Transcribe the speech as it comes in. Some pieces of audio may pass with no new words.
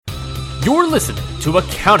You're listening to a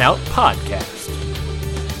Countout Podcast.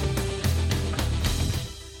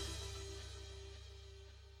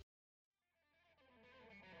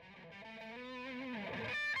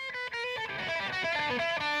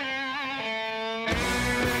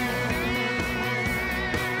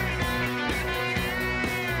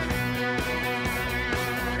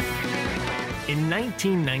 In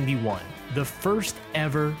 1991, the first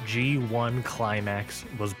ever G1 Climax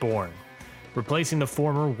was born. Replacing the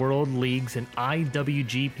former World Leagues and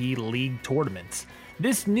IWGP League tournaments,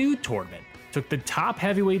 this new tournament took the top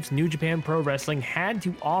heavyweights New Japan Pro Wrestling had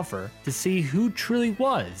to offer to see who truly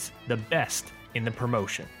was the best in the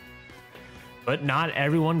promotion. But not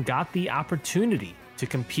everyone got the opportunity to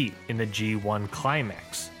compete in the G1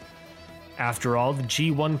 Climax. After all, the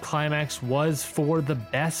G1 Climax was for the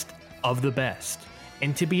best of the best,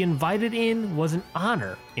 and to be invited in was an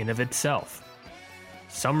honor in of itself.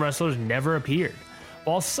 Some wrestlers never appeared,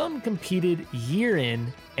 while some competed year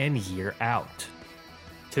in and year out.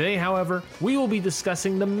 Today, however, we will be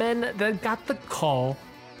discussing the men that got the call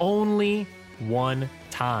only one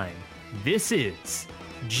time. This is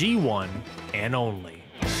G1 and Only.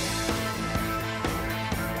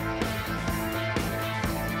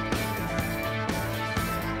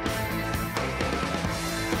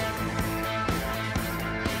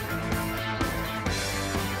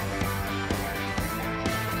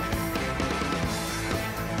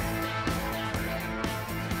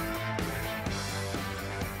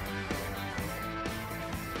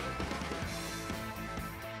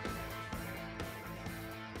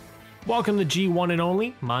 Welcome to G1 and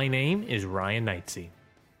Only. My name is Ryan Knightsey.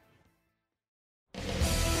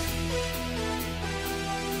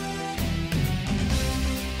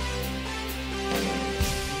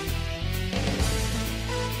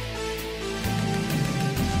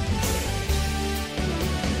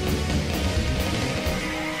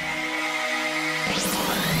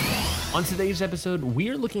 On today's episode, we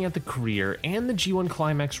are looking at the career and the G1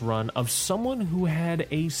 Climax run of someone who had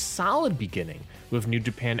a solid beginning with New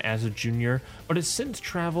Japan as a junior, but has since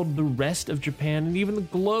traveled the rest of Japan and even the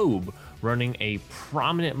globe, running a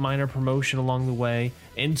prominent minor promotion along the way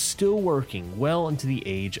and still working well into the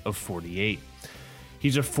age of 48.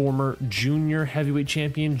 He's a former junior heavyweight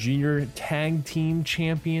champion, junior tag team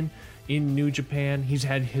champion in New Japan. He's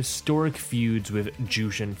had historic feuds with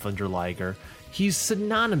Jushin Thunder Liger. He's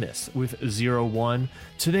synonymous with 0-1.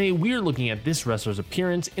 Today, we're looking at this wrestler's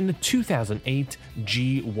appearance in the 2008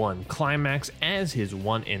 G1 Climax as his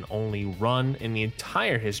one and only run in the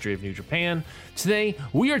entire history of New Japan. Today,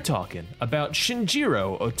 we are talking about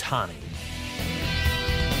Shinjiro Otani.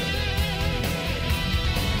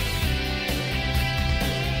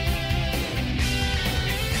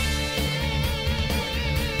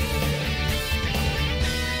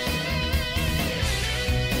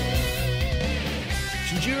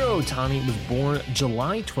 Shinjiro Otani was born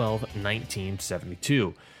July 12,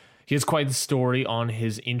 1972. He has quite the story on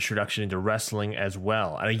his introduction into wrestling as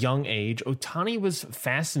well. At a young age, Otani was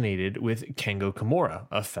fascinated with Kengo Kimura,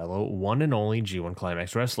 a fellow one and only G1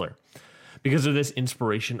 Climax wrestler. Because of this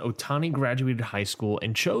inspiration, Otani graduated high school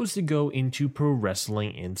and chose to go into pro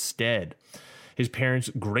wrestling instead. His parents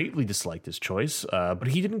greatly disliked his choice, but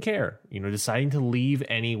he didn't care, deciding to leave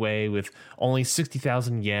anyway with only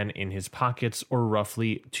 60,000 yen in his pockets, or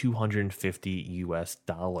roughly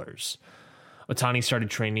 $250. Otani started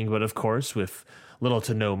training, but of course, with little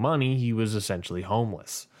to no money, he was essentially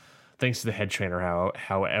homeless. Thanks to the head trainer,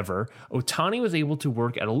 however, Otani was able to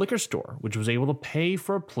work at a liquor store, which was able to pay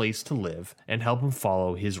for a place to live and help him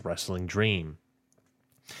follow his wrestling dream.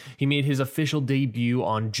 He made his official debut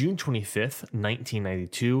on June 25th,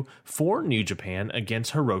 1992 for New Japan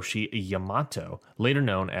against Hiroshi Yamato, later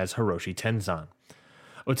known as Hiroshi Tenzan.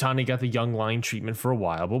 Otani got the young lion treatment for a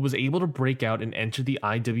while, but was able to break out and enter the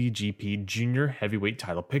IWGP Junior Heavyweight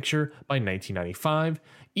title picture by 1995,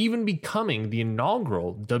 even becoming the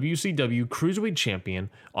inaugural WCW Cruiserweight Champion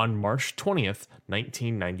on March 20th,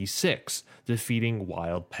 1996, defeating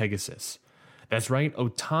Wild Pegasus. That's right,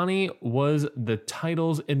 Otani was the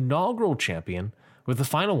title's inaugural champion, with the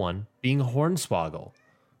final one being Hornswoggle.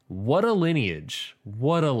 What a lineage.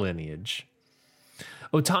 What a lineage.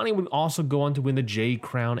 Otani would also go on to win the J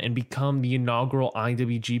Crown and become the inaugural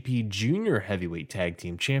IWGP Junior Heavyweight Tag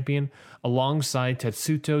Team Champion alongside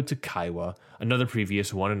Tetsuto Takaiwa, another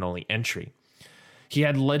previous one and only entry. He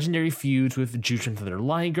had legendary feuds with Jushin Thunder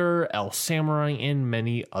Liger, El Samurai, and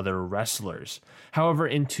many other wrestlers. However,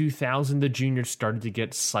 in 2000, the juniors started to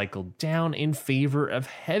get cycled down in favor of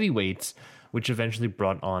heavyweights, which eventually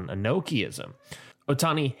brought on Inokiism.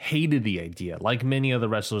 Otani hated the idea, like many other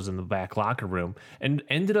wrestlers in the back locker room, and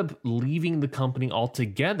ended up leaving the company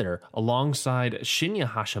altogether alongside Shinya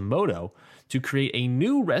Hashimoto to create a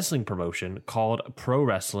new wrestling promotion called Pro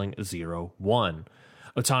Wrestling 01.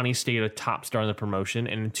 Otani stayed a top star in the promotion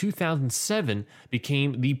and in 2007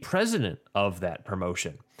 became the president of that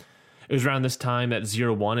promotion. It was around this time that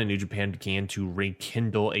 01 and New Japan began to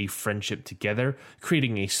rekindle a friendship together,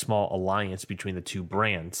 creating a small alliance between the two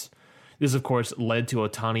brands. This, of course, led to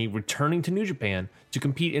Otani returning to New Japan to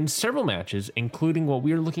compete in several matches, including what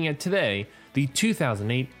we are looking at today, the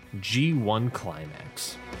 2008 G1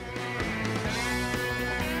 Climax.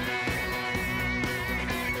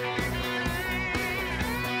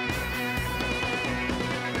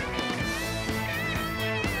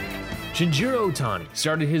 Shinjiro Otani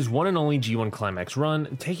started his one and only G1 Climax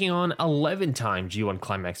run, taking on 11-time G1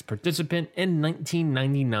 Climax participant and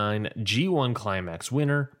 1999 G1 Climax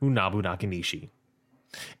winner Manabu Nakanishi.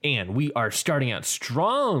 And we are starting out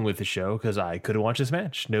strong with the show because I couldn't watch this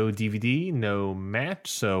match. No DVD, no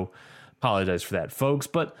match, so apologize for that, folks.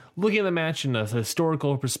 But looking at the match in a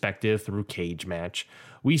historical perspective through Cage Match,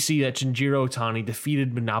 we see that Shinjiro Otani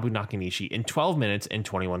defeated Manabu Nakanishi in 12 minutes and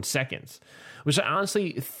 21 seconds, which I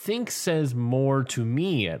honestly think says more to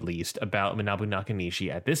me, at least, about Manabu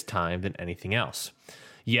Nakanishi at this time than anything else.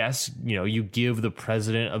 Yes, you give the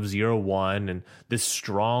president of 01 and this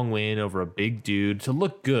strong win over a big dude to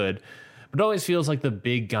look good, but it always feels like the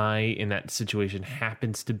big guy in that situation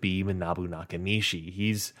happens to be Manabu Nakanishi.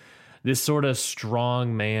 He's this sort of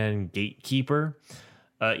strong man gatekeeper.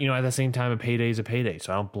 At the same time, a payday is a payday,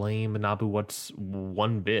 so I don't blame Manabu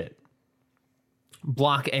one bit.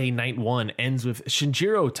 Block A, Night 1 ends with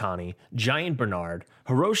Shinjiro Otani, Giant Bernard,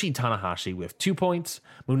 Hiroshi Tanahashi with 2 points,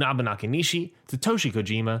 Manabu Nakanishi, Satoshi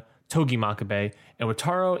Kojima, Togi Makabe, and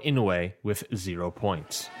Wataru Inoue with 0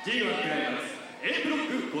 points.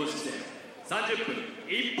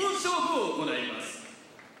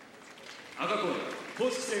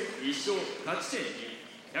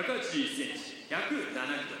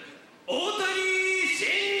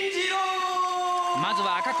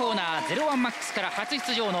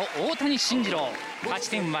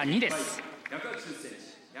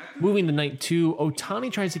 Moving to Night 2,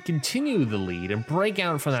 Otani tries to continue the lead and break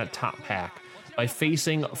out from that top pack by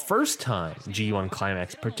facing first-time G1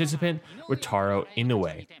 Climax participant Wataru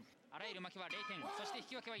Inoue.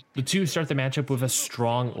 The two start the matchup with a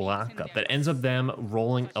strong lockup that ends up them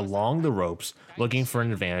rolling along the ropes, looking for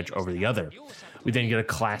an advantage over the other. We then get a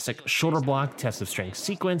classic shoulder block test of strength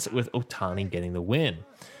sequence with Otani getting the win.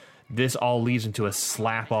 This all leads into a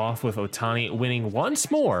slap off with Otani winning once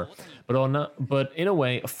more, but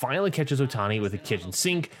Inoue finally catches Otani with a kitchen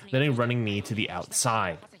sink, then a running knee to the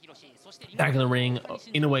outside. Back in the ring,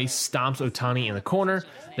 Inoue stomps Otani in the corner,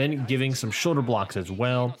 then giving some shoulder blocks as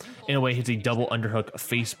well. Inoue hits a double underhook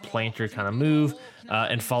face planter kind of move,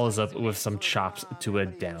 and follows up with some chops to a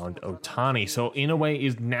downed Otani. So Inoue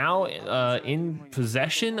is now in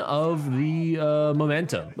possession of the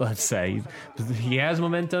momentum, let's say. He has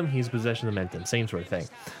momentum, he's possession of momentum, same sort of thing.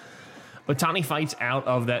 Otani fights out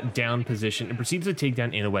of that down position and proceeds to take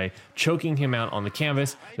down Inoue, choking him out on the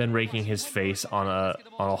canvas, then raking his face on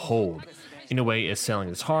a hold. Inoue is selling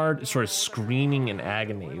this hard, sort of screaming in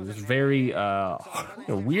agony. It was very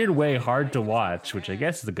weird way hard to watch, which I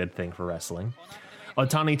guess is a good thing for wrestling.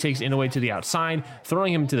 Otani takes Inoue to the outside,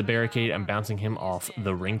 throwing him to the barricade and bouncing him off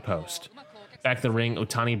the ring post. Back to the ring,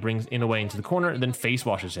 Otani brings Inoue into the corner, then face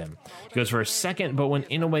washes him. He goes for a second, but when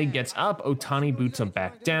Inoue gets up, Otani boots him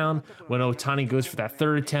back down. When Otani goes for that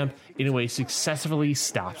third attempt, Inoue successfully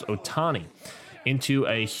stops Otani into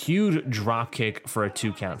a huge drop kick for a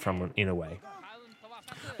 2 count from Inoue.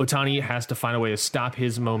 Otani has to find a way to stop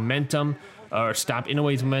his momentum, or stop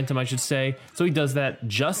Inoue's momentum, I should say. So he does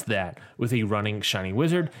just that, with a running Shining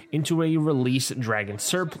Wizard into a release Dragon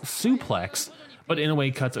suplex, but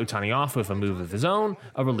Inoue cuts Otani off with a move of his own,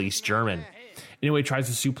 a release German. Inoue tries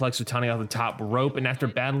to suplex Otani off the top rope, and after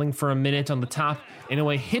battling for a minute on the top,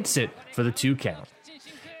 Inoue hits it for the 2 count.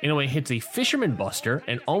 Inoue hits a Fisherman Buster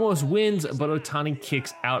and almost wins, but Otani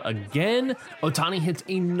kicks out again. Otani hits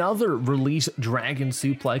another release Dragon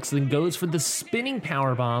suplex, then goes for the spinning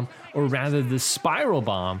power bomb, or rather the spiral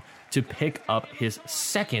bomb, to pick up his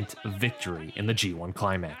second victory in the G1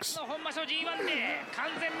 Climax.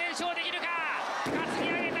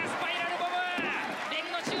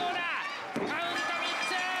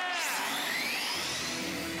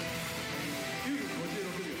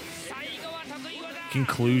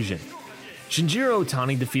 Conclusion. Shinjiro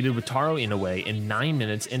Otani defeated Wataru Inoue in 9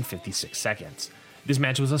 minutes and 56 seconds. This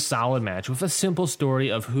match was a solid match with a simple story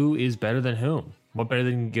of who is better than whom. What better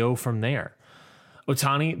than go from there?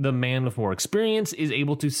 Otani, the man with more experience, is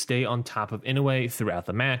able to stay on top of Inoue throughout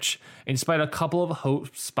the match. And despite a couple of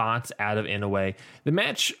hope spots out of Inoue, the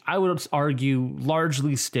match, I would argue,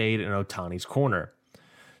 largely stayed in Otani's corner.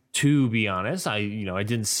 To be honest, I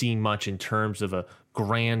didn't see much in terms of a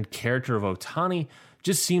grand character of Otani.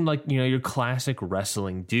 Just seemed like, your classic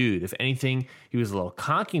wrestling dude. If anything, he was a little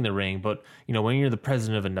cocky in the ring, but, when you're the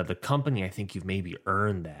president of another company, I think you've maybe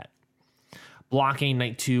earned that. Block A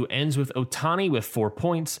Night 2 ends with Otani with 4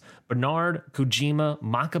 points, Bernard, Kojima,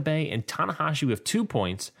 Makabe, and Tanahashi with 2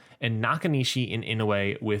 points, and Nakanishi and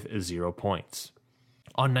Inoue with 0 points.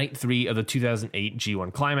 On Night 3 of the 2008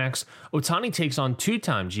 G1 Climax, Otani takes on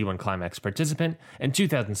two-time G1 Climax participant and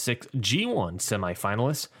 2006 G1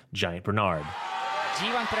 semifinalist, Giant Bernard.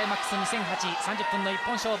 G1 クライマックス2008 30分の一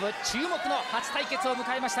本勝負注目の初対決を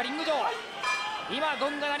迎えましたリング上今ゴ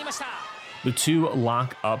ングが鳴りました The two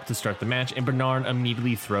lock up to start the match, and Bernard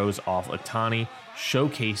immediately throws off Otani,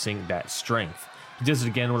 showcasing that strength. He does it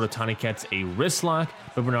again when Otani gets a wrist lock,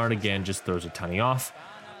 but Bernard again just throws Otani off.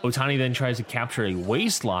 Otani then tries to capture a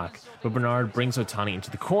waist lock, but Bernard brings Otani into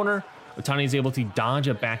the corner. Otani is able to dodge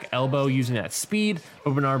a back elbow using that speed,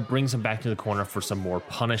 but Bernard brings him back to the corner for some more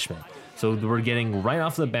punishment. So we're getting right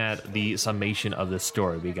off the bat the summation of this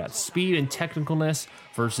story. We got speed and technicalness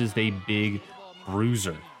versus the big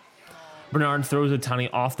bruiser. Bernard throws Otani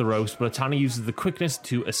off the ropes, but Otani uses the quickness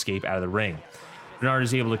to escape out of the ring. Bernard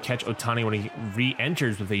is able to catch Otani when he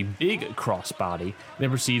re-enters with a big crossbody, then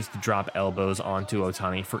proceeds to drop elbows onto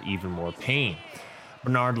Otani for even more pain.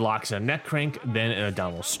 Bernard locks a neck crank, then an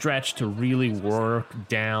abdominal stretch to really wear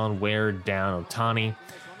down Otani.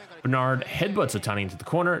 Bernard headbutts Otani into the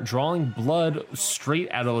corner, drawing blood straight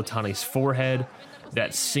out of Otani's forehead.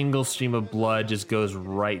 That single stream of blood just goes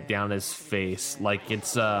right down his face. Like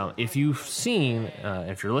it's, if you've seen,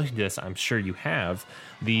 if you're listening to this, I'm sure you have,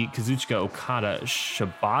 the Kazuchika Okada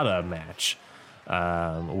Shibata match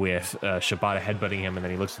with Shibata headbutting him, and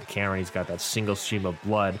then he looks at the camera and he's got that single stream of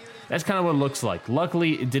blood. That's kind of what it looks like.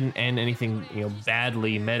 Luckily, it didn't end anything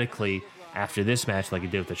badly medically after this match like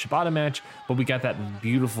it did with the Shibata match, but we got that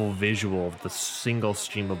beautiful visual of the single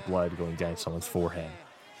stream of blood going down someone's forehead.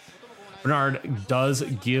 Bernard does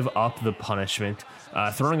give up the punishment,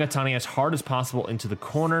 throwing Otani as hard as possible into the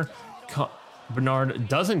corner. Bernard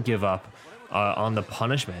doesn't give up on the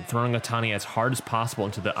punishment, throwing Otani as hard as possible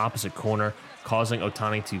into the opposite corner, causing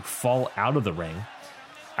Otani to fall out of the ring.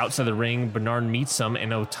 Outside the ring, Bernard meets him,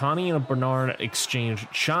 and Otani and Bernard exchange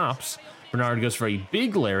chops. Bernard goes for a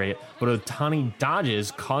big lariat, but Otani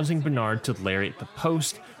dodges, causing Bernard to lariat the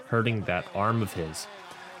post, hurting that arm of his.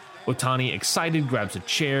 Otani, excited, grabs a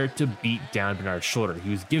chair to beat down Bernard's shoulder.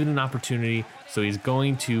 He was given an opportunity, so he's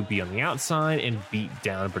going to be on the outside and beat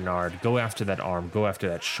down Bernard. Go after that arm, go after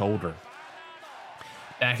that shoulder.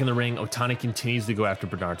 Back in the ring, Otani continues to go after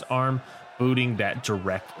Bernard's arm, booting that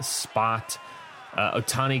direct spot.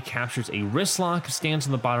 Otani captures a wrist lock, stands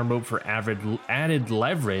on the bottom rope for added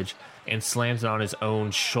leverage, and slams it on his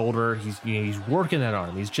own shoulder. He's working that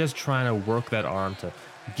arm. He's just trying to work that arm to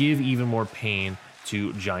give even more pain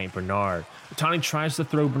to Giant Bernard. Otani tries to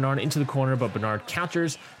throw Bernard into the corner, but Bernard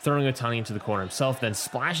counters, throwing Otani into the corner himself, then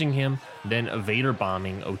splashing him, then Vader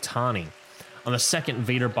bombing Otani. On the second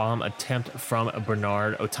Vader bomb attempt from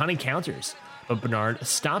Bernard, Otani counters, but Bernard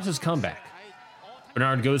stops his comeback.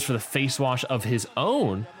 Bernard goes for the face wash of his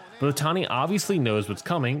own, but Otani obviously knows what's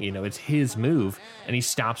coming. It's his move, and he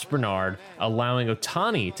stops Bernard, allowing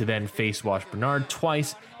Otani to then face wash Bernard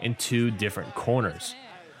twice in two different corners.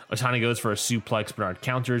 Otani goes for a suplex, Bernard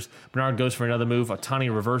counters. Bernard goes for another move.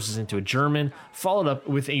 Otani reverses into a German, followed up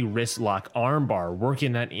with a wrist lock armbar,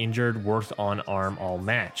 working that injured, worked on arm all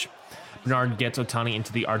match. Bernard gets Otani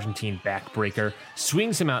into the Argentine backbreaker,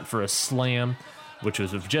 swings him out for a slam, which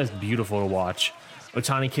was just beautiful to watch.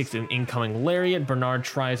 Otani kicks an incoming lariat. Bernard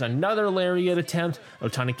tries another lariat attempt.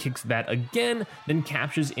 Otani kicks that again, then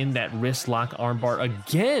captures in that wrist lock armbar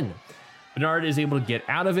again. Bernard is able to get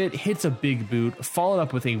out of it, hits a big boot, followed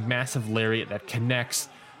up with a massive lariat that connects,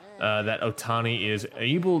 that Otani is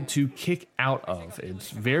able to kick out of.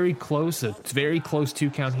 It's very close. It's very close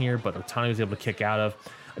 2 count here, but Otani was able to kick out of.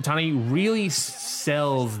 Otani really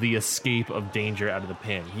sells the escape of danger out of the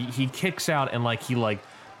pin. He kicks out and he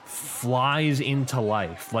flies into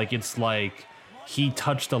life. It's like he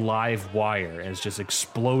touched a live wire and is just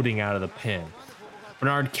exploding out of the pin.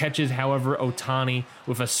 Bernard catches, however, Otani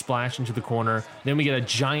with a splash into the corner. Then we get a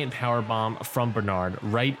giant power bomb from Bernard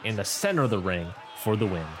right in the center of the ring for the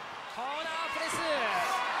win.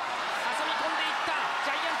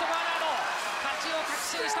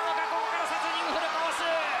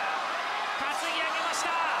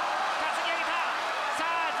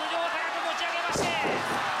 バ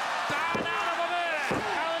ーナード・ボム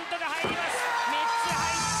カウントが入ります。3つ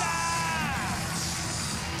入っ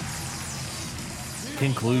た。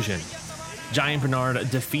 Conclusion. Giant Bernard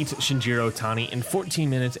defeats Shinjiro Otani in 14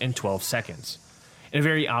 minutes and 12 seconds. In a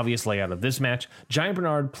very obvious layout of this match, Giant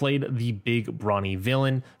Bernard played the big brawny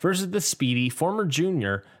villain versus the speedy former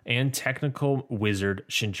junior and technical wizard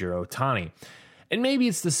Shinjiro Otani. And maybe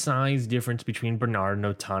it's the size difference between Bernard and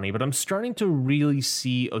Otani, but I'm starting to really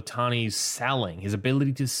see Otani's selling, his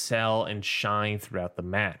ability to sell and shine throughout the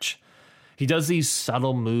match. He does these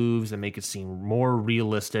subtle moves that make it seem more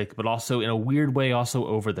realistic, but also in a weird way, also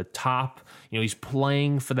over the top. You know, he's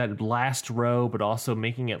playing for that last row, but also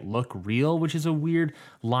making it look real, which is a weird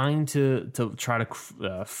line to try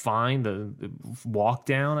to find, the walk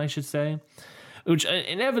down, I should say. Which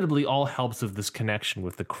inevitably all helps with this connection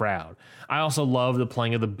with the crowd. I also love the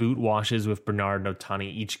playing of the boot washes with Bernard and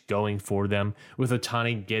Otani each going for them, with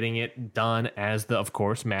Otani getting it done as the, of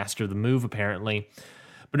course, master of the move, apparently.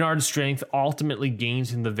 Bernard's strength ultimately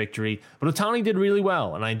gains him the victory, but Otani did really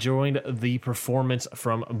well, and I enjoyed the performance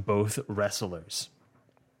from both wrestlers.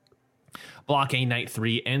 Block A Night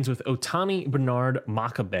 3 ends with Otani, Bernard,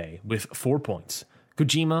 Makabe with 4 points,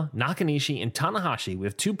 Kojima, Nakanishi, and Tanahashi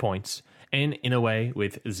with 2 points, and Inoue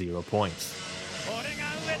with 0 points.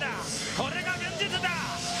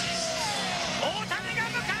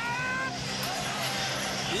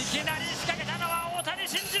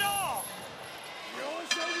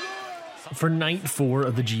 For Night 4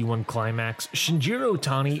 of the G1 Climax, Shinjiro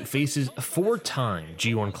Otani faces 4-time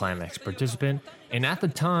G1 Climax participant, and at the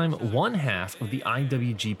time, one half of the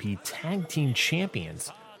IWGP Tag Team Champions,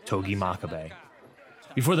 Togi Makabe.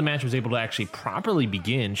 Before the match was able to actually properly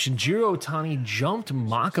begin, Shinjiro Otani jumped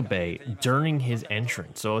Makabe during his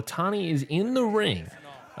entrance. So Otani is in the ring,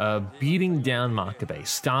 beating down Makabe,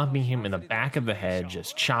 stomping him in the back of the head,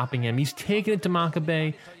 just chopping him. He's taking it to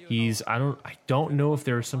Makabe. I don't know if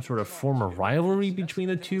there's some sort of former rivalry between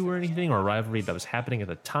the two or anything, or a rivalry that was happening at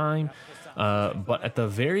the time. But at the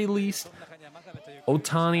very least,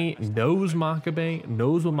 Otani knows Makabe,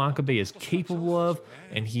 knows what Makabe is capable of,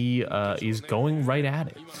 and he is going right at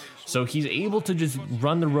it. So he's able to just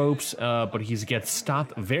run the ropes, but he gets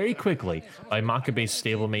stopped very quickly by Makabe's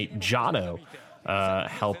stablemate Jado,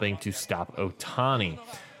 helping to stop Otani.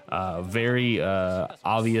 Very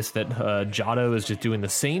obvious that Jado is just doing the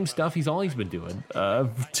same stuff he's always been doing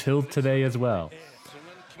till today as well.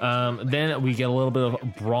 Then we get a little bit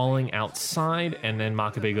of brawling outside, and then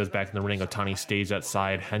Makabe goes back in the ring. Otani stays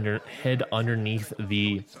outside, head underneath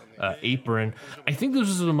the apron. I think this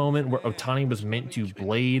was a moment where Otani was meant to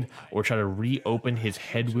blade or try to reopen his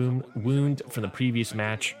head wound from the previous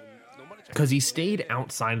match, because he stayed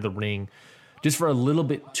outside of the ring just for a little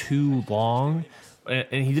bit too long,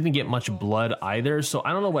 and he didn't get much blood either. So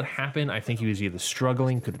I don't know what happened. I think he was either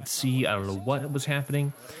struggling, couldn't see. I don't know what was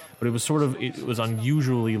happening, but it was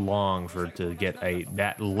unusually long to get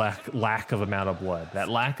that lack of amount of blood. That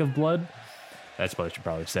lack of blood, that's what I should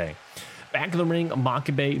probably say. Back in the ring,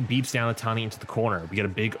 Makabe beats down Otani into the corner. We get a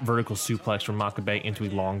big vertical suplex from Makabe into a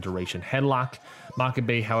long duration headlock.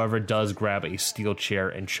 Makabe, however, does grab a steel chair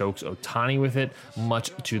and chokes Otani with it,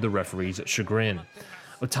 much to the referee's chagrin.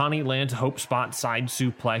 Otani lands a Hope Spot side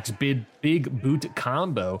suplex, big boot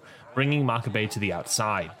combo, bringing Makabe to the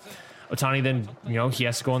outside. Otani then, he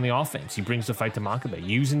has to go on the offense. He brings the fight to Makabe,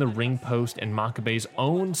 using the ring post and Makabe's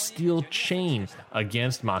own steel chain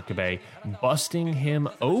against Makabe, busting him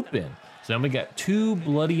open. So then we got 2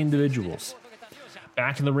 bloody individuals.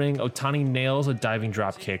 Back in the ring, Otani nails a diving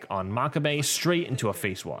drop kick on Makabe straight into a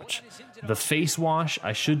face wash. The face wash,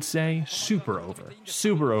 I should say, super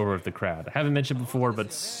over with the crowd. I haven't mentioned before,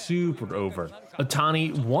 but super over.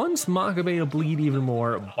 Otani wants Makabe to bleed even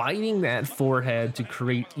more, biting that forehead to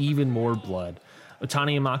create even more blood.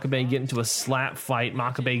 Otani and Makabe get into a slap fight.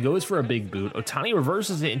 Makabe goes for a big boot. Otani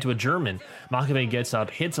reverses it into a German. Makabe gets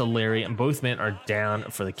up, hits a lariat, and both men are down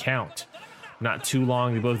for the count. Not too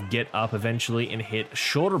long, they both get up eventually and hit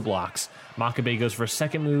shoulder blocks. Makabe goes for a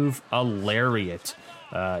second move, a lariat,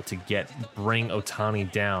 to bring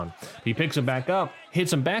Otani down. He picks him back up,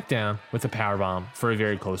 hits him back down with a powerbomb for a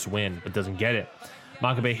very close win, but doesn't get it.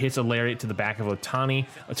 Makabe hits a lariat to the back of Otani.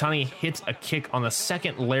 Otani hits a kick on the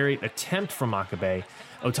second lariat attempt from Makabe.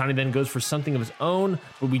 Otani then goes for something of his own,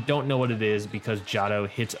 but we don't know what it is because Jado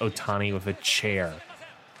hits Otani with a chair.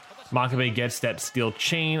 Makabe gets that steel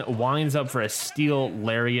chain, winds up for a steel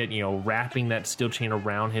lariat, wrapping that steel chain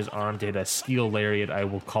around his arm to hit a steel lariat, I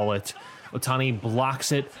will call it. Otani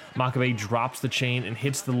blocks it. Makabe drops the chain and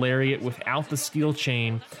hits the lariat without the steel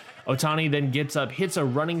chain. Otani then gets up, hits a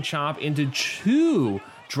running chop into 2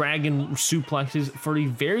 dragon suplexes for a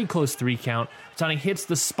very close 3 count. Otani hits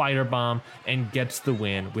the spider bomb and gets the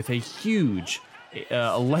win with a huge,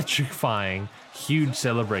 electrifying, huge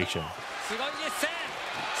celebration.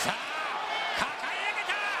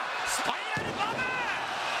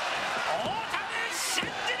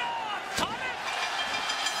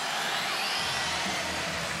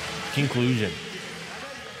 Conclusion.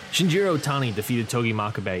 Shinjiro Otani defeated Togi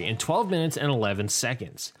Makabe in 12 minutes and 11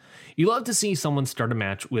 seconds. You love to see someone start a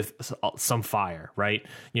match with some fire, right?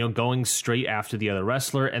 You know, going straight after the other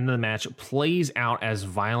wrestler, and the match plays out as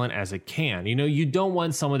violent as it can. You know, you don't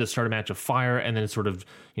want someone to start a match of fire and then sort of,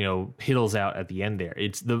 you know, piddles out at the end there.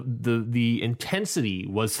 It's the intensity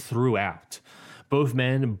was throughout. Both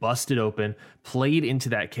men busted open, played into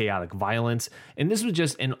that chaotic violence, and this was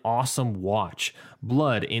just an awesome watch.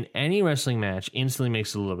 Blood in any wrestling match instantly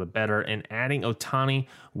makes it a little bit better, and adding Otani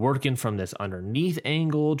working from this underneath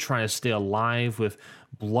angle, trying to stay alive with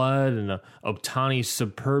blood and Otani's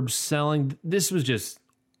superb selling, this was just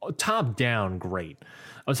top down great.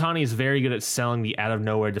 Otani is very good at selling the out of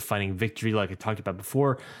nowhere defining victory, like I talked about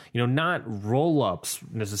before. You know, not roll ups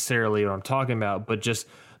necessarily what I'm talking about, but just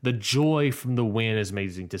the joy from the win is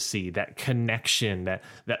amazing to see. That connection, that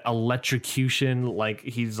electrocution, like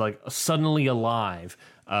he's like suddenly alive.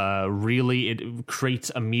 Really, it creates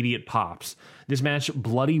immediate pops. This match,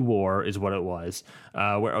 Bloody War, is what it was,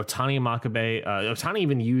 where Otani and Makabe, Otani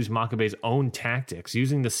even used Makabe's own tactics,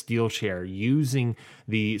 using the steel chair, using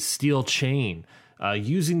the steel chain,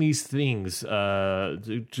 using these things,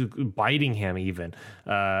 biting him even,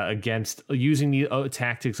 against using the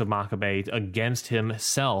tactics of Makabe against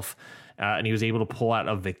himself, and he was able to pull out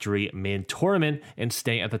a victory mid-tournament and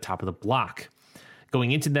stay at the top of the block.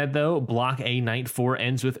 Going into that, though, Block A Night 4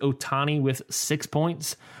 ends with Otani with 6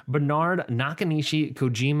 points, Bernard, Nakanishi,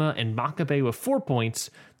 Kojima, and Makabe with 4 points,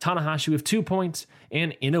 Tanahashi with 2 points,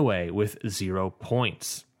 and Inoue with 0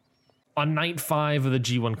 points. On Night 5 of the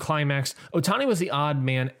G1 Climax, Otani was the odd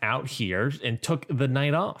man out here and took the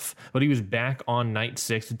night off, but he was back on Night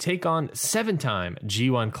 6 to take on 7-time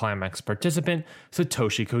G1 Climax participant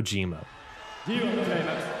Satoshi Kojima. G1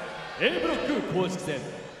 Climax A ブロック公式戦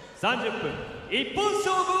30分一本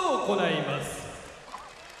勝負を行います。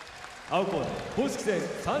青コーナー公式戦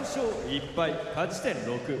3勝1敗勝ち点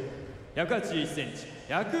6 181センチ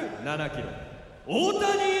107キロ大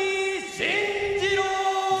谷慎次郎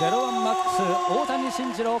01マックス大谷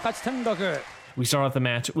慎次郎勝ち点6。 We start off the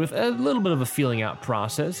match with a little bit of a feeling out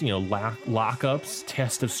process, you know, lockups,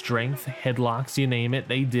 test of strength, headlocks, you name it,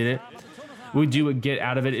 they did it. What we do get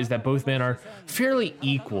out of it is that both men are fairly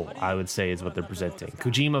equal, I would say, is what they're presenting.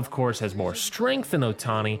 Kojima, of course, has more strength than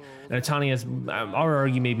Otani, and Otani has, I would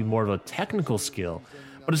argue, maybe more of a technical skill.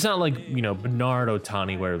 But it's not like, you know, Bernard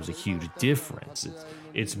Otani, where it was a huge difference.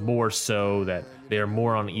 It's more so that they are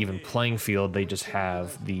more on an even playing field. They just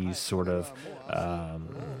have these sort of,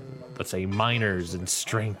 let's say, minors in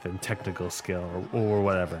strength and technical skill or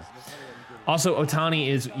whatever. Also, Otani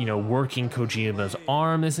is, you know, working Kojima's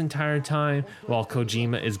arm this entire time, while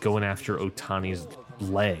Kojima is going after Otani's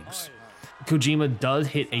legs. Kojima does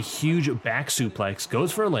hit a huge back suplex,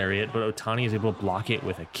 goes for a lariat, but Otani is able to block it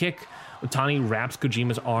with a kick. Otani wraps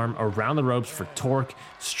Kojima's arm around the ropes for torque,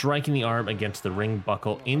 striking the arm against the ring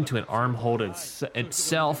buckle into an arm hold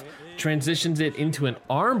itself, transitions it into an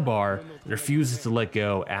arm bar, and refuses to let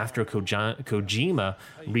go after Kojima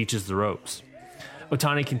reaches the ropes.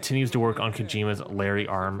 Otani continues to work on Kojima's Larry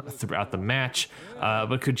arm throughout the match,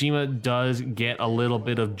 but Kojima does get a little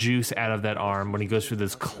bit of juice out of that arm when he goes for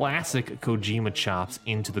this classic Kojima chops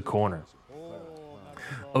into the corner.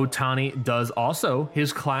 Otani does also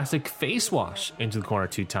his classic face wash into the corner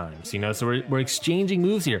 2 times, you know, so we're exchanging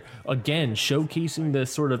moves here, again showcasing the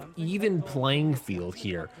sort of even playing field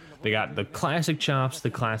here. They got the classic chops, the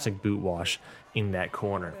classic boot wash in that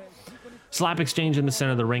corner. Slap exchange in the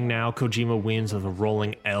center of the ring now. Kojima wins with a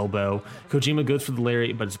rolling elbow. Kojima goes for the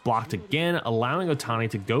lariat, but it's blocked again, allowing Otani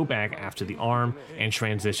to go back after the arm and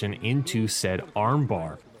transition into said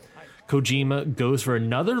armbar. Kojima goes for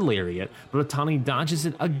another lariat, but Otani dodges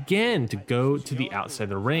it again to go to the outside of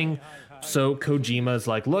the ring. So Kojima's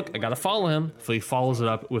like, look, I gotta follow him. So he follows it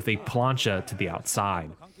up with a plancha to the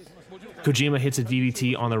outside. Kojima hits a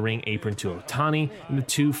DDT on the ring apron to Otani, and the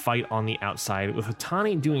two fight on the outside, with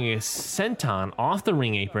Otani doing a senton off the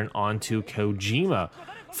ring apron onto Kojima,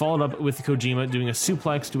 followed up with Kojima doing a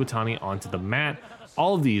suplex to Otani onto the mat,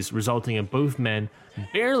 all of these resulting in both men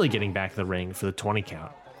barely getting back to the ring for the 20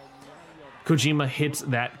 count. Kojima hits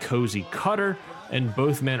that cozy cutter, and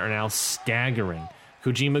both men are now staggering.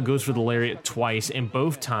 Kojima goes for the lariat twice, and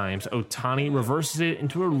both times Otani reverses it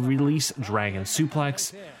into a release dragon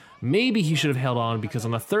suplex. Maybe he should have held on, because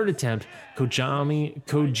on the third attempt,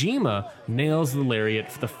 Kojima nails the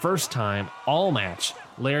lariat for the first time all match.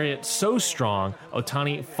 Lariat so strong,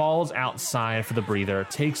 Otani falls outside for the breather,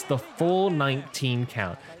 takes the full 19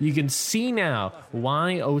 count. You can see now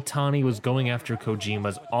why Otani was going after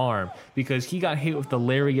Kojima's arm, because he got hit with the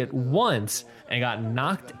lariat once and got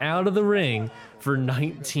knocked out of the ring for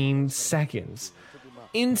 19 seconds.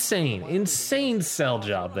 Insane sell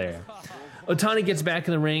job there. Otani gets back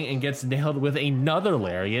in the ring and gets nailed with another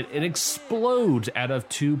lariat. It explodes out of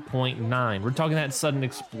 2.9. We're talking that sudden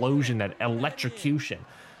explosion, that electrocution.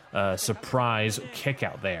 Surprise kick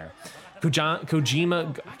out there.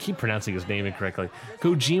 Kojima, I keep pronouncing his name incorrectly.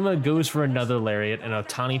 Kojima goes for another lariat, and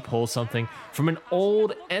Otani pulls something from an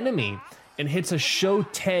old enemy and hits a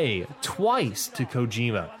shote twice to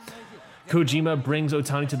Kojima. Kojima brings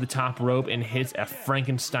Otani to the top rope and hits a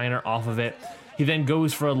Frankensteiner off of it. He then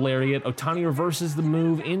goes for a lariat. Otani reverses the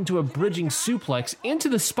move into a bridging suplex into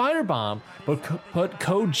the spider bomb, but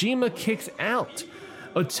Kojima kicks out.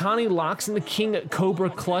 Otani locks in the King Cobra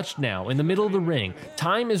clutch now in the middle of the ring.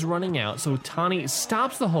 Time is running out, so Otani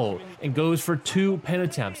stops the hold and goes for 2 pin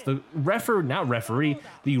attempts. The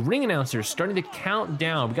the ring announcer is starting to count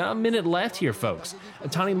down. We got a minute left here, folks.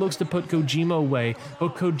 Otani looks to put Kojima away,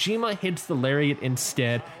 but Kojima hits the lariat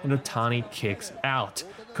instead, and Otani kicks out.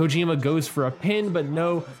 Kojima goes for a pin, but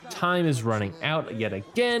no, time is running out yet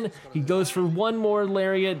again. He goes for one more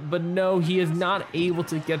lariat, but no, he is not able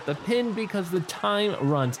to get the pin because the time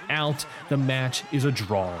runs out. The match is a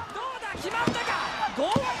draw.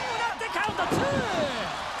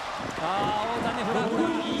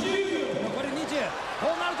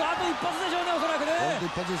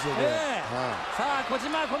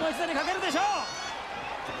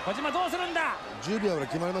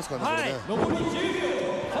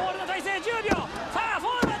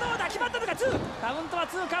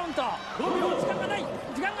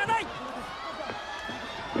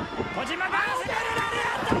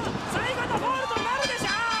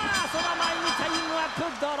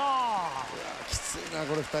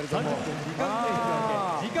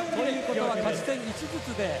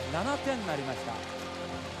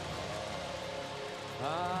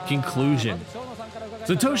 Conclusion.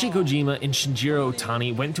 Satoshi Kojima and Shinjiro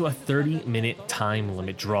Otani went to a 30-minute time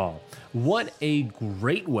limit draw. What a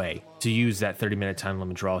great way to use that 30-minute time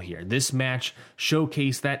limit draw here. This match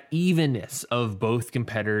showcased that evenness of both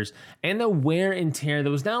competitors and the wear and tear that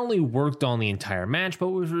was not only worked on the entire match, but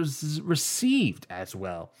was received as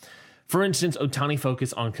well. For instance, Otani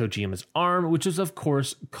focused on Kojima's arm, which is of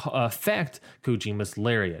course affect Kojima's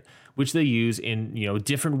lariat, which they use in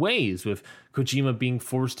different ways, with Kojima being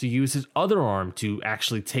forced to use his other arm to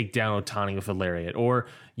actually take down Otani with a lariat, or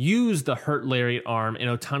use the hurt lariat arm and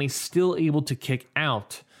Otani still able to kick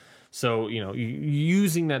out. So,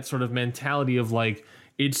 using that sort of mentality of like,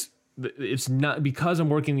 it's not because I'm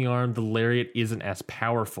working the arm, the lariat isn't as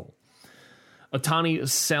powerful.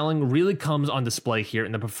 Otani's selling really comes on display here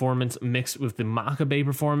in the performance mixed with the Makabe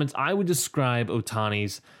performance. I would describe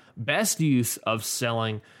Otani's best use of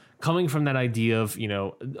selling coming from that idea of,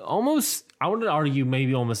 almost, I would argue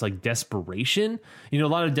maybe almost like desperation. A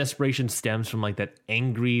lot of desperation stems from like that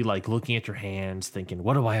angry, like looking at your hands, thinking,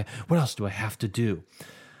 what else do I have to do?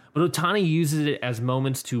 But Otani uses it as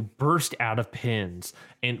moments to burst out of pins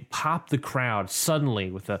and pop the crowd suddenly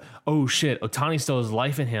with a, oh shit, Otani still has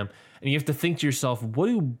life in him. And you have to think to yourself, what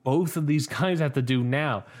do both of these guys have to do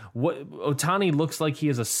now? Otani looks like he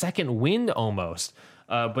has a second wind almost,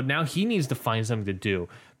 but now he needs to find something to do.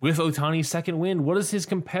 With Otani's second wind, what does his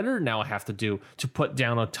competitor now have to do to put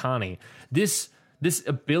down Otani? This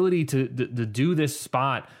ability to do this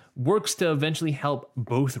spot works to eventually help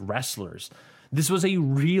both wrestlers. This was a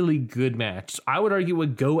really good match. I would argue a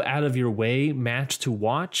go out of your way match to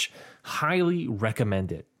watch. Highly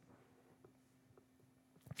recommend it.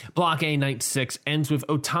 Block A, Night 6 ends with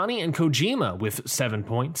Otani and Kojima with 7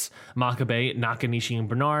 points, Makabe, Nakanishi, and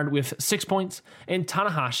Bernard with 6 points, and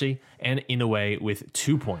Tanahashi and Inoue with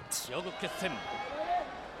 2 points.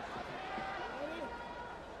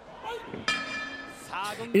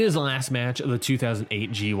 It is the last match of the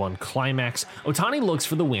 2008 G1 Climax. Otani looks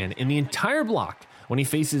for the win in the entire block when he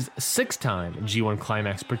faces 6-time G1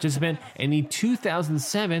 Climax participant and the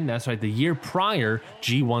 2007, that's right, the year prior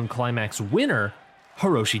G1 Climax winner,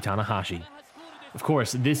 Hiroshi Tanahashi. Of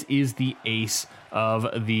course, this is the ace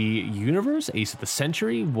of the universe, ace of the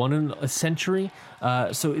century, one in a century.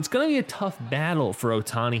 So it's going to be a tough battle for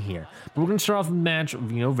Otani here. But we're going to start off the match,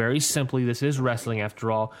 very simply. This is wrestling after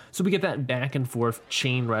all. So we get that back and forth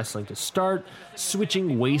chain wrestling to start,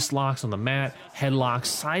 switching waist locks on the mat, headlocks,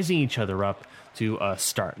 sizing each other up to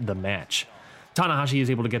start the match. Tanahashi is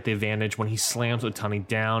able to get the advantage when he slams Otani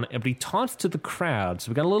down, but he taunts to the crowd. So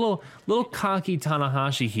we got a little cocky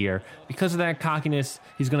Tanahashi here. Because of that cockiness,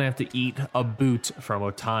 he's going to have to eat a boot from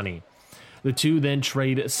Otani. The two then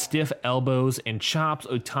trade stiff elbows and chops.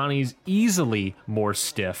 Otani's easily more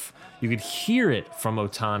stiff. You could hear it from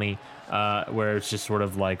Otani, where it's just sort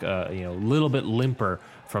of like a little bit limper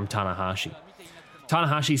from Tanahashi.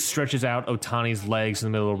 Tanahashi stretches out Otani's legs in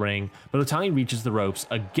the middle of the ring, but Otani reaches the ropes.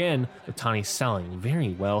 Again, Otani selling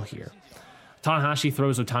very well here. Tanahashi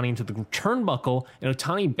throws Otani into the turnbuckle, and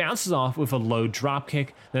Otani bounces off with a low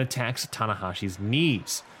dropkick, then attacks Tanahashi's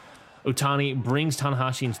knees. Otani brings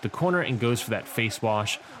Tanahashi into the corner and goes for that face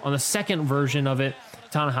wash. On the second version of it,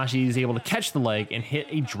 Tanahashi is able to catch the leg and hit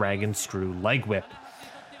a dragon screw leg whip.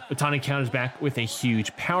 Otani counters back with a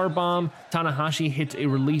huge power bomb. Tanahashi hits a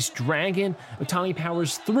release dragon. Otani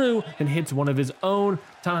powers through and hits one of his own.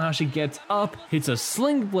 Tanahashi gets up, hits a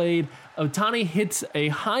sling blade. Otani hits a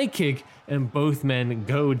high kick, and both men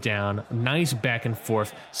go down. Nice back and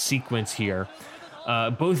forth sequence here.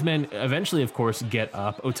 Both men eventually, of course, get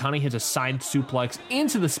up. Otani hits a side suplex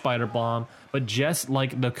into the spider bomb, but just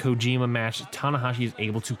like the Kojima match, Tanahashi is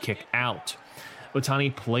able to kick out.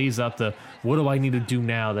 Otani plays up the "what do I need to do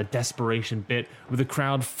now?" the desperation bit with the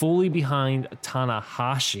crowd fully behind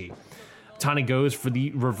Tanahashi. Otani goes for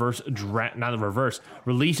the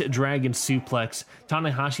release dragon suplex.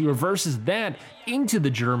 Tanahashi reverses that into the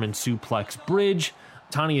German suplex bridge.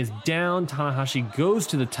 Otani is down. Tanahashi goes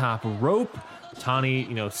to the top rope.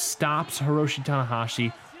 Otani, stops Hiroshi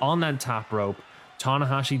Tanahashi on that top rope.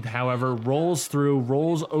 Tanahashi, however, rolls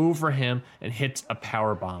over him, and hits a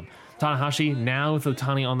powerbomb. Tanahashi, now with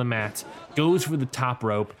Otani on the mat, goes for the top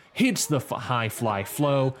rope, hits the high fly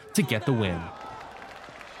flow to get the win.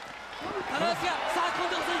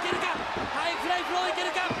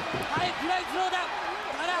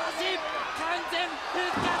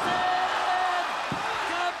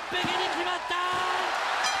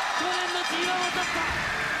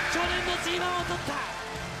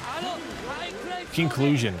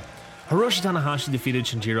 Conclusion. Hiroshi Tanahashi defeated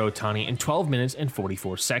Shinjiro Otani in 12 minutes and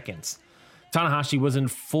 44 seconds. Tanahashi was in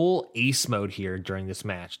full ace mode here during this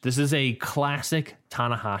match. This is a classic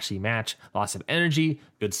Tanahashi match. Lots of energy,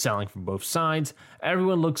 good selling from both sides.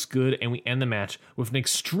 Everyone looks good, and we end the match with an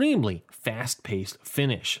extremely fast-paced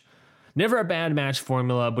finish. Never a bad match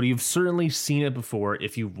formula, but you've certainly seen it before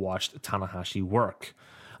if you've watched Tanahashi work.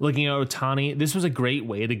 Looking at Otani, this was a great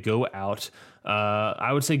way to go out.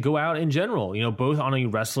 I would say go out in general, both on a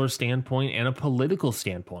wrestler standpoint and a political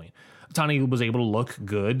standpoint. Otani was able to look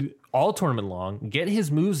good all tournament long, get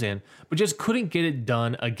his moves in, but just couldn't get it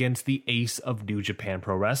done against the ace of New Japan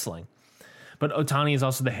Pro Wrestling. But Otani is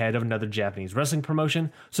also the head of another Japanese wrestling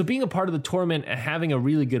promotion, so being a part of the tournament and having a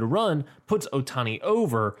really good run puts Otani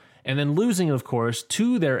over, and then losing, of course,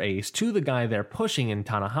 to their ace, to the guy they're pushing in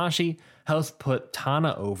Tanahashi, helps put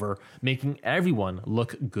Tana over, making everyone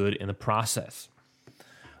look good in the process.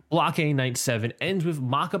 Block A Night 7 ends with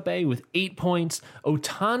Makabe with 8 points,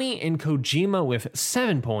 Otani and Kojima with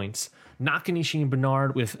 7 points, Nakanishi and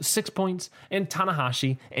Bernard with 6 points, and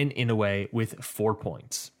Tanahashi and Inoue with 4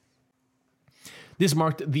 points. This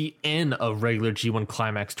marked the end of regular G1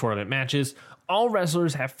 Climax tournament matches. All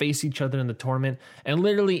wrestlers have faced each other in the tournament, and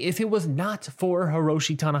literally, if it was not for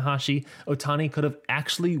Hiroshi Tanahashi, Otani could have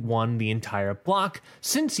actually won the entire block,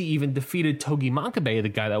 since he even defeated Togi Makabe, the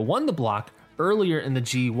guy that won the block, earlier in the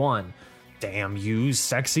G1. Damn you,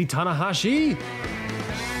 sexy Tanahashi!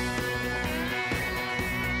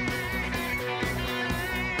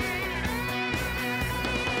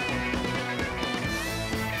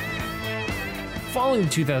 Following the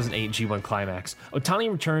 2008 G1 Climax,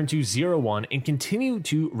 Otani returned to 0-1 and continued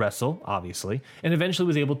to wrestle, obviously, and eventually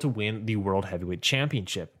was able to win the World Heavyweight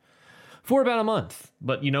Championship for about a month.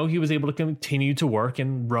 But, he was able to continue to work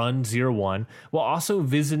and run 0-1 while also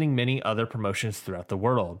visiting many other promotions throughout the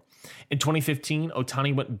world. In 2015,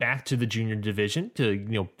 Otani went back to the junior division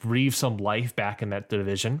to, breathe some life back in that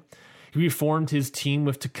division. He reformed his team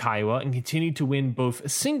with Takaiwa and continued to win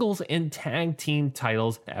both singles and tag team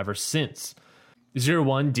titles ever since.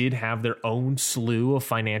 0-1 did have their own slew of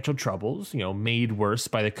financial troubles, made worse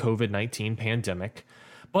by the COVID-19 pandemic.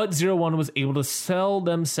 But 0-1 was able to sell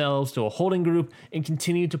themselves to a holding group and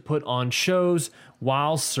continue to put on shows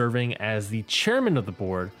while serving as the chairman of the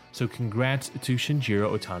board. So congrats to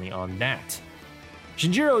Shinjiro Otani on that.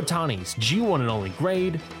 Shinjiro Otani's G1 and only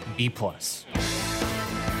grade, B+.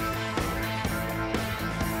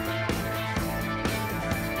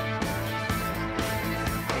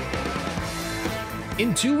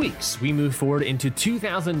 In 2 weeks, we move forward into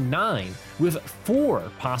 2009 with 4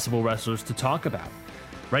 possible wrestlers to talk about.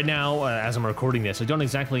 Right now, as I'm recording this, I don't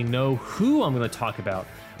exactly know who I'm going to talk about,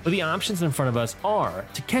 but the options in front of us are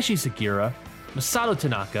Takeshi Sugiura, Masato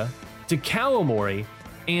Tanaka, Takao Omori,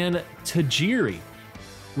 and Tajiri.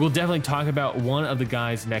 We'll definitely talk about one of the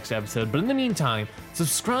guys next episode, but in the meantime,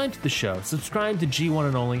 subscribe to the show, subscribe to G1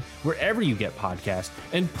 and Only wherever you get podcasts,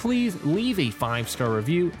 and please leave a 5-star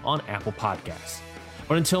review on Apple Podcasts.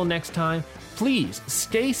 But until next time, please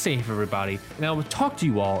stay safe, everybody, and I will talk to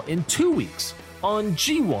you all in 2 weeks on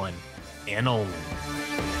G1 and Only.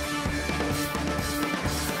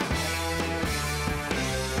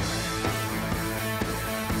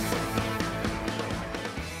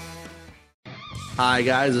 Hi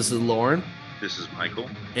guys, this is Lauren. This is Michael.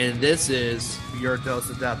 And this is Your Dose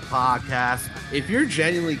of Death podcast. If you're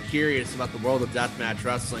genuinely curious about the world of deathmatch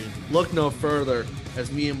wrestling, look no further,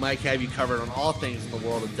 as me and Mike have you covered on all things in the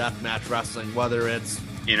world of deathmatch wrestling, whether it's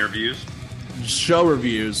Interviews, show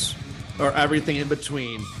reviews, or everything in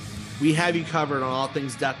between. We have you covered on all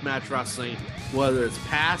things deathmatch wrestling, whether it's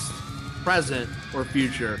past, present, or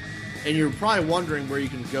future. And you're probably wondering where you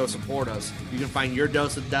can go support us. You can find Your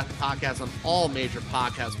Dose of Death podcast on all major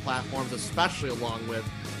podcast platforms, especially along with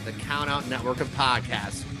the Count Out network of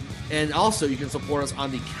podcasts. And also, you can support us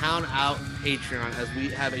on the Count Out Patreon, as we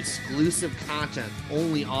have exclusive content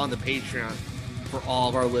only on the Patreon for all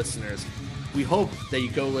of our listeners. We hope that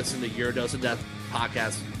you go listen to Your Dose of Death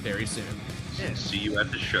podcast very soon. and see you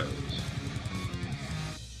at the shows.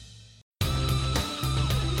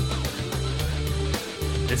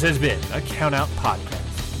 This has been a Count Out Podcast.